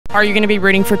Are you going to be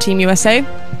rooting for Team USA?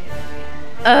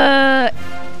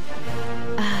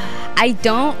 I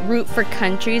don't root for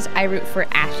countries, I root for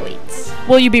athletes.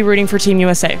 Will you be rooting for Team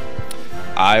USA?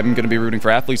 I'm going to be rooting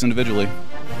for athletes individually.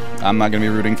 I'm not going to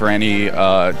be rooting for any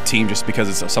team just because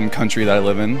it's some country that I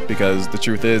live in, because the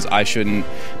truth is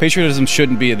patriotism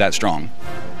shouldn't be that strong.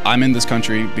 I'm in this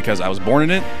country because I was born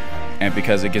in it, and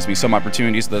because it gives me some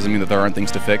opportunities. It doesn't mean that there aren't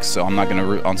things to fix, so I'm not going to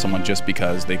root on someone just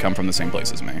because they come from the same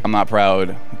place as me. I'm not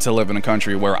proud to live in a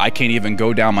country where I can't even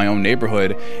go down my own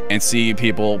neighborhood and see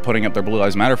people putting up their Blue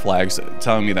Lives Matter flags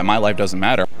telling me that my life doesn't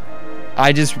matter.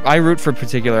 I root for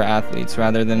particular athletes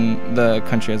rather than the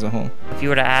country as a whole. If you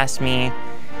were to ask me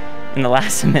in the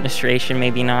last administration,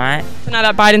 maybe not. So now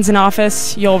that Biden's in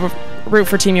office, you'll root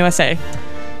for Team USA?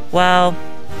 Well,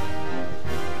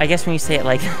 I guess when you say it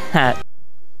like that.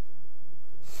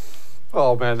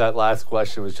 Oh man, that last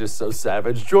question was just so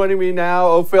savage. Joining me now,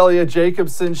 Ophelie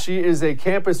Jacobson. She is a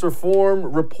campus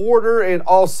reform reporter and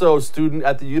also student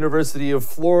at the University of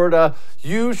Florida.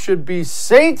 You should be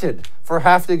sainted for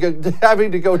having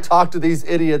to go talk to these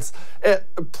idiots.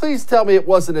 Please tell me it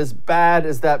wasn't as bad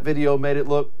as that video made it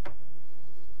look.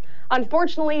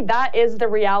 Unfortunately, that is the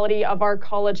reality of our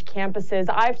college campuses.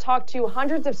 I've talked to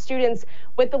hundreds of students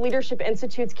with the Leadership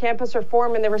Institute's campus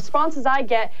reform, and the responses I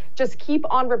get just keep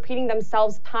on repeating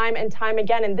themselves time and time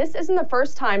again. And this isn't the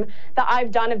first time that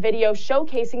I've done a video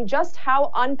showcasing just how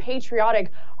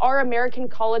unpatriotic our American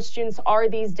college students are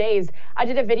these days. I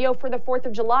did a video for the 4th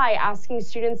of July asking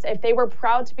students if they were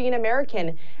proud to be an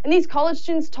American. And these college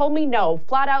students told me no,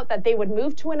 flat out, that they would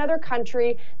move to another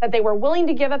country, that they were willing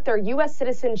to give up their U.S.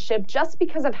 citizenship just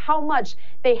because of how much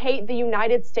they hate the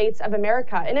United States of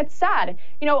America. And it's sad.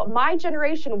 You know, my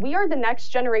generation, we are the next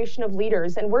generation of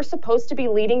leaders, and we're supposed to be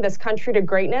leading this country to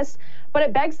greatness. But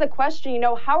it begs the question, you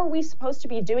know, how are we supposed to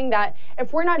be doing that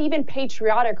if we're not even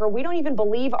patriotic, or we don't even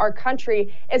believe our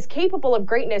country is capable of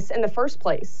greatness in the first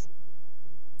place?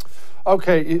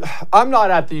 Okay, I'm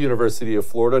not at the University of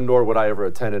Florida, nor would I ever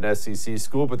attend an SEC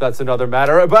school, but that's another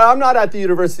matter. But I'm not at the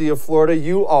University of Florida.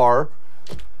 You are.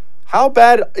 How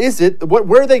bad is it?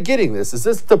 Where are they getting this? Is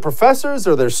this the professors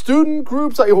or their student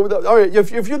groups?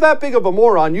 If you're that big of a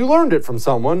moron, you learned it from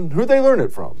someone. Who'd they learn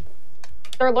it from?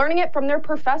 They're learning it from their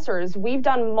professors. We've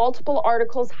done multiple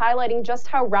articles highlighting just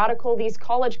how radical these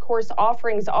college course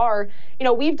offerings are. You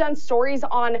know, we've done stories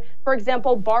on, for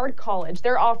example, Bard College.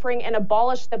 They're offering an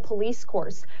abolish the police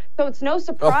course. So it's no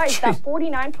surprise that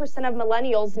 49% of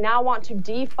millennials now want to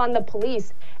defund the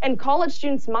police. And college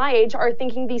students my age are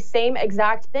thinking the same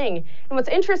exact thing. And what's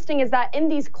interesting is that in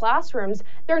these classrooms,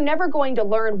 they're never going to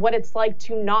learn what it's like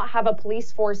to not have a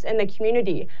police force in the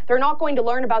community. They're not going to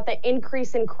learn about the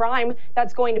increase in crime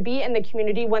that's going to be in the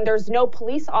community when there's no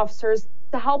police officers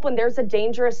to help when there's a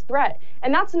dangerous threat.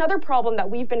 And that's another problem that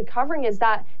we've been covering, is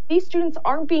that these students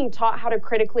aren't being taught how to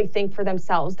critically think for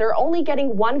themselves. They're only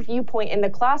getting one viewpoint in the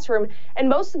classroom, and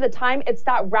most of the time it's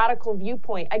that radical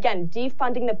viewpoint. Again,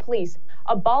 defunding the police,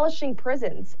 abolishing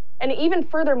prisons, and even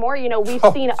furthermore, you know, we've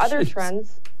seen other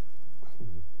trends.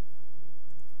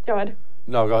 Go ahead.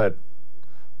 No, go ahead.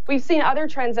 We've seen other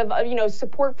trends of, you know,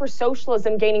 support for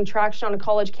socialism gaining traction on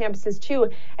college campuses too.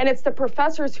 And it's the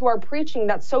professors who are preaching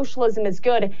that socialism is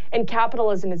good and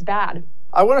capitalism is bad.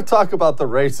 I want to talk about the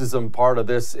racism part of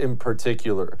this in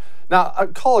particular. Now,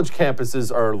 college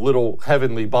campuses are little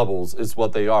heavenly bubbles, is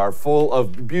what they are, full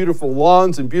of beautiful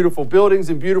lawns and beautiful buildings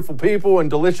and beautiful people and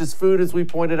delicious food, as we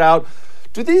pointed out.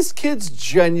 Do these kids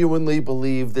genuinely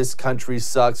believe this country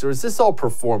sucks, or is this all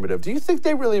performative? Do you think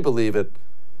they really believe it?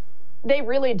 They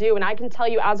really do. And I can tell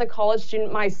you, as a college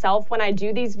student myself, when I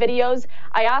do these videos,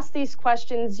 I ask these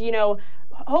questions, you know,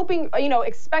 hoping, you know,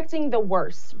 expecting the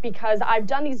worst, because I've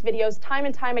done these videos time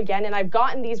and time again, and I've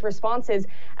gotten these responses.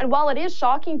 And while it is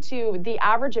shocking to the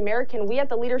average American, we at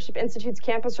the Leadership Institute's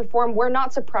campus reform, we're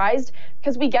not surprised,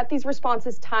 because we get these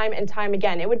responses time and time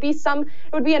again. It would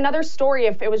be another story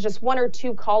if it was just one or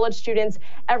two college students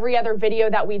every other video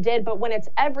that we did. But when it's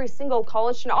every single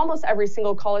college student, almost every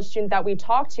single college student that we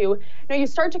talk to, you know, you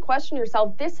start to question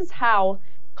yourself. This is how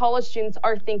college students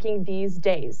are thinking these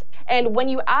days. And when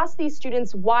you ask these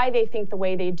students why they think the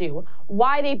way they do,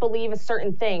 why they believe a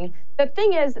certain thing, the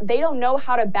thing is, they don't know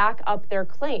how to back up their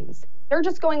claims. They're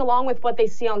just going along with what they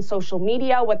see on social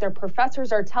media, what their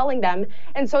professors are telling them.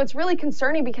 And so it's really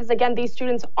concerning because, again, these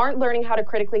students aren't learning how to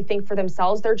critically think for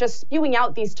themselves. They're just spewing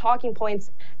out these talking points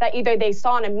that either they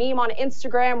saw in a meme on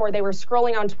Instagram, or they were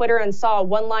scrolling on Twitter and saw a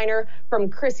one-liner from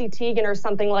Chrissy Teigen or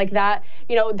something like that.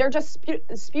 You know, they're just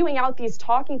spewing out these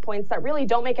talking points that really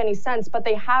don't make any sense, but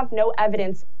they have no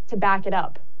evidence to back it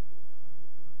up.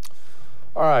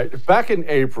 All right, back in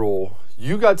April,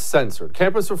 you got censored.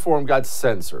 Campus Reform got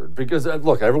censored because,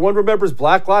 look, everyone remembers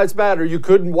Black Lives Matter. You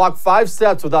couldn't walk 5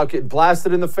 steps without getting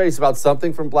blasted in the face about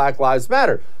something from Black Lives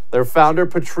Matter. Their founder,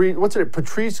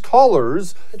 Patrisse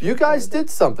Cullors, you guys did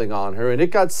something on her and it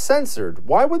got censored.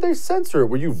 Why would they censor it?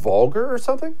 Were you vulgar or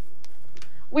something?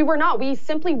 We were not. We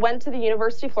simply went to the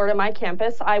University of Florida, my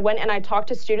campus. I went and I talked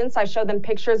to students. I showed them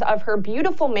pictures of her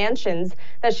beautiful mansions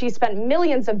that she spent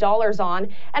millions of dollars on.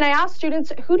 And I asked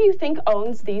students, who do you think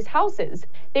owns these houses?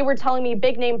 They were telling me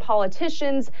big name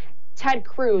politicians, Ted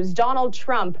Cruz, Donald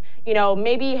Trump, you know,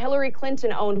 maybe Hillary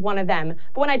Clinton owned one of them.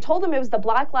 But when I told them it was the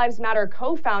Black Lives Matter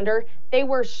co-founder, they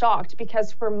were shocked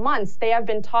because for months they have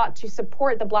been taught to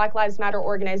support the Black Lives Matter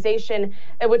organization,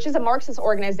 which is a Marxist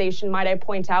organization, might I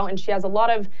point out, and she has a lot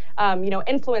of,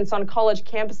 influence on college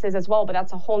campuses as well, but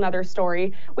that's a whole nother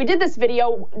story. We did this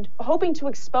video hoping to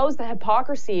expose the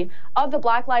hypocrisy of the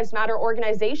Black Lives Matter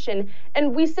organization,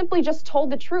 and we simply just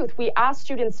told the truth. We asked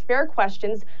students fair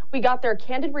questions, we got their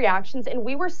candid reactions, and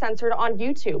we were censored on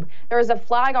YouTube. There was a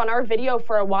flag on our video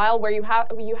for a while where you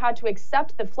had to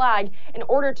accept the flag in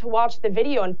order to watch the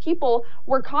video, and people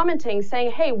were commenting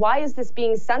saying, hey, why is this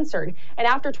being censored? And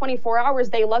after 24 hours,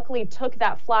 they luckily took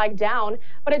that flag down.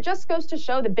 But it just goes to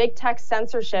show the big tech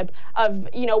censorship of,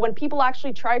 when people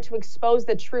actually try to expose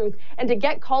the truth and to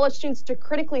get college students to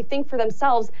critically think for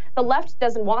themselves, the left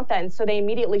doesn't want that, and so they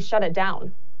immediately shut it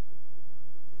down.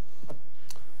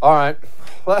 All right.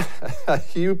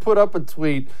 You put up a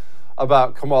tweet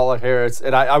about Kamala Harris,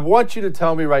 and I want you to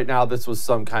tell me right now this was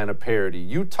some kind of parody.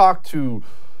 You talked to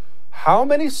how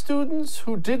many students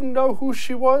who didn't know who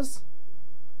she was?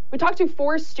 We talked to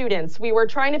 4 students. We were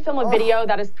trying to film a video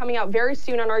that is coming out very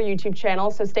soon on our YouTube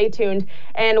channel, so stay tuned.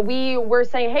 And we were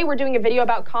saying, hey, we're doing a video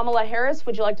about Kamala Harris.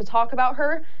 Would you like to talk about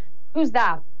her? Who's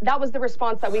that? That was the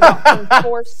response that we got from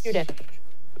 4 students.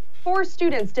 4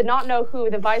 students did not know who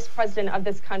the vice president of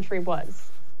this country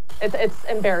was. It's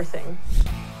embarrassing.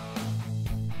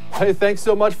 Hey, thanks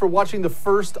so much for watching The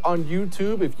First on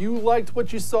YouTube. If you liked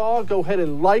what you saw, go ahead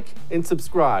and like and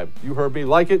subscribe. You heard me.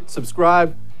 Like it,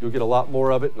 subscribe. You'll get a lot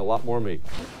more of it and a lot more of me.